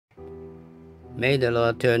May the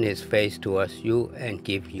Lord turn His face towards you and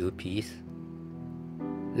give you peace.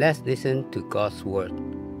 Let's listen to God's word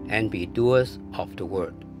and be doers of the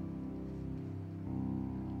word.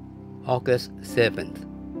 August 7th,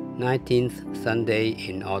 19th Sunday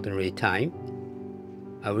in Ordinary Time.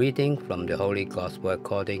 A reading from the Holy Gospel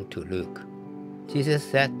according to Luke. Jesus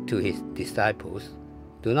said to His disciples,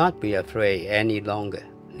 "Do not be afraid any longer,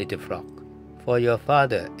 little flock, for your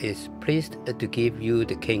Father is pleased to give you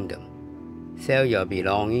the kingdom. Sell your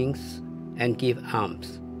belongings and give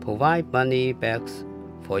alms. Provide money bags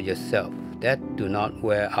for yourself that do not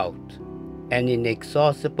wear out, an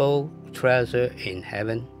inexhaustible treasure in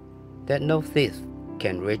heaven that no thief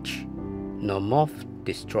can reach, nor moth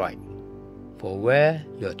destroy. For where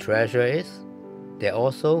your treasure is, there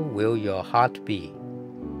also will your heart be.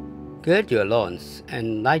 Gird your loins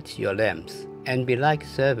and light your lamps, and be like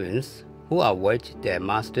servants who await their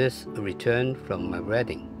master's return from a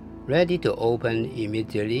wedding, ready to open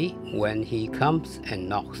immediately when he comes and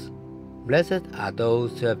knocks. Blessed are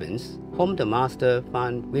those servants whom the master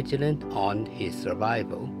finds vigilant on his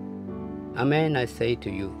arrival. Amen, I say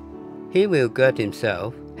to you, he will gird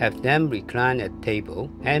himself, have them recline at table,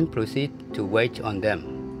 and proceed to wait on them.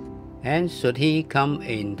 And should he come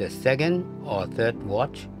in the second or third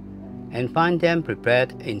watch, and find them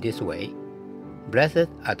prepared in this way, blessed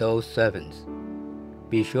are those servants.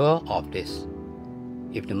 Be sure of this.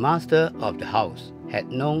 If the master of the house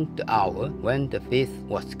had known the hour when the thief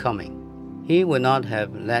was coming, he would not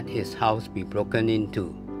have let his house be broken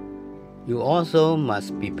into. You also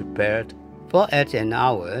must be prepared, for at an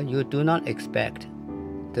hour you do not expect,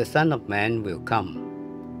 the Son of Man will come."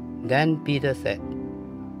 Then Peter said,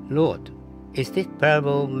 "Lord, is this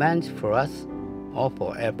parable meant for us or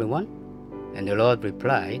for everyone?" And the Lord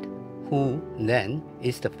replied, "Who, then,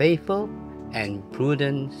 is the faithful and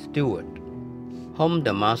prudent steward, whom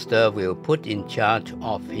the master will put in charge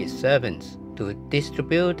of his servants to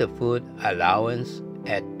distribute the food allowance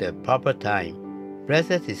at the proper time?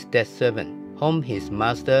 Blessed is that servant whom his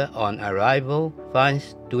master on arrival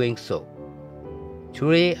finds doing so.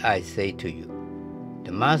 Truly I say to you,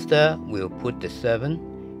 the master will put the servant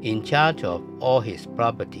in charge of all his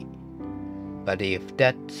property. But if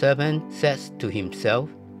that servant says to himself,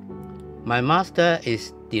 'My master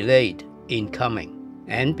is delayed in coming,'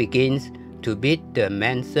 and begins to beat the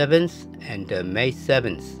menservants and the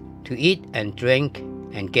maidservants, to eat and drink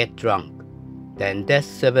and get drunk, then that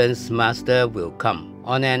servant's master will come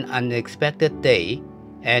on an unexpected day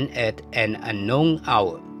and at an unknown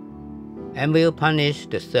hour, and will punish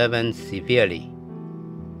the servant severely,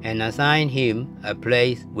 and assign him a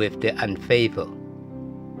place with the unfaithful.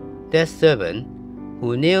 That servant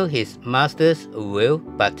who knew his master's will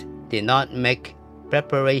but did not make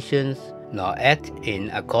preparations nor act in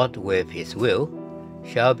accord with his will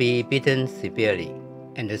shall be beaten severely.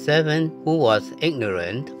 And the servant who was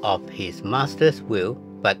ignorant of his master's will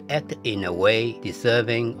but acted in a way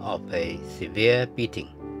deserving of a severe beating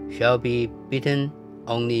shall be beaten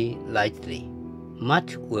only lightly.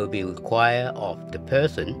 Much will be required of the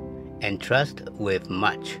person entrusted with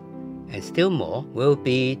much, and still more will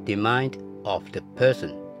be demanded of the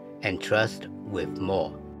person entrusted with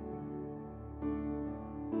more."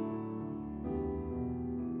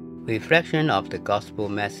 Reflection of the Gospel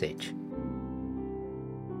message.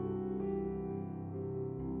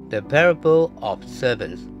 The parable of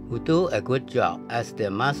servants who do a good job as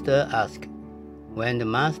their master asks. When the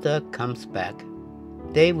master comes back,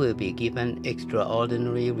 they will be given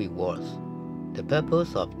extraordinary rewards. The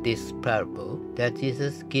purpose of this parable that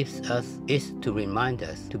Jesus gives us is to remind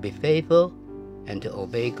us to be faithful and to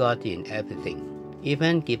obey God in everything,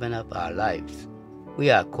 even giving up our lives.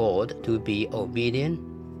 We are called to be obedient,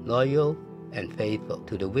 loyal, and faithful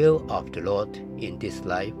to the will of the Lord in this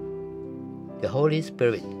life. The Holy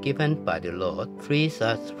Spirit given by the Lord frees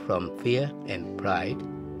us from fear and pride,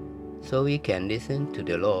 so we can listen to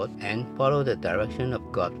the Lord and follow the direction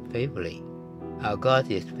of God faithfully. Our God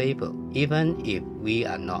is faithful, even if we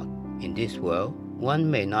are not. In this world, one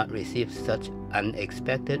may not receive such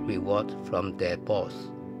unexpected reward from their boss,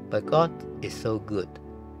 but God is so good,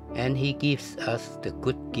 and He gives us the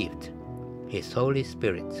good gift, His Holy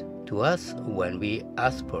Spirit, to us when we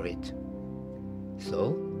ask for it.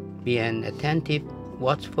 So, be an attentive,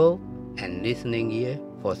 watchful, and listening ear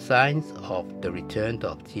for signs of the return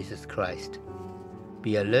of Jesus Christ.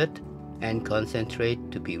 Be alert and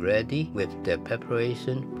concentrate to be ready with the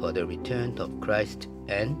preparation for the return of Christ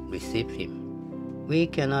and receive Him. We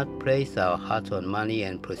cannot place our heart on money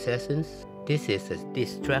and possessions. This is a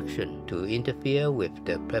distraction to interfere with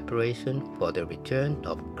the preparation for the return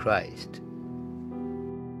of Christ.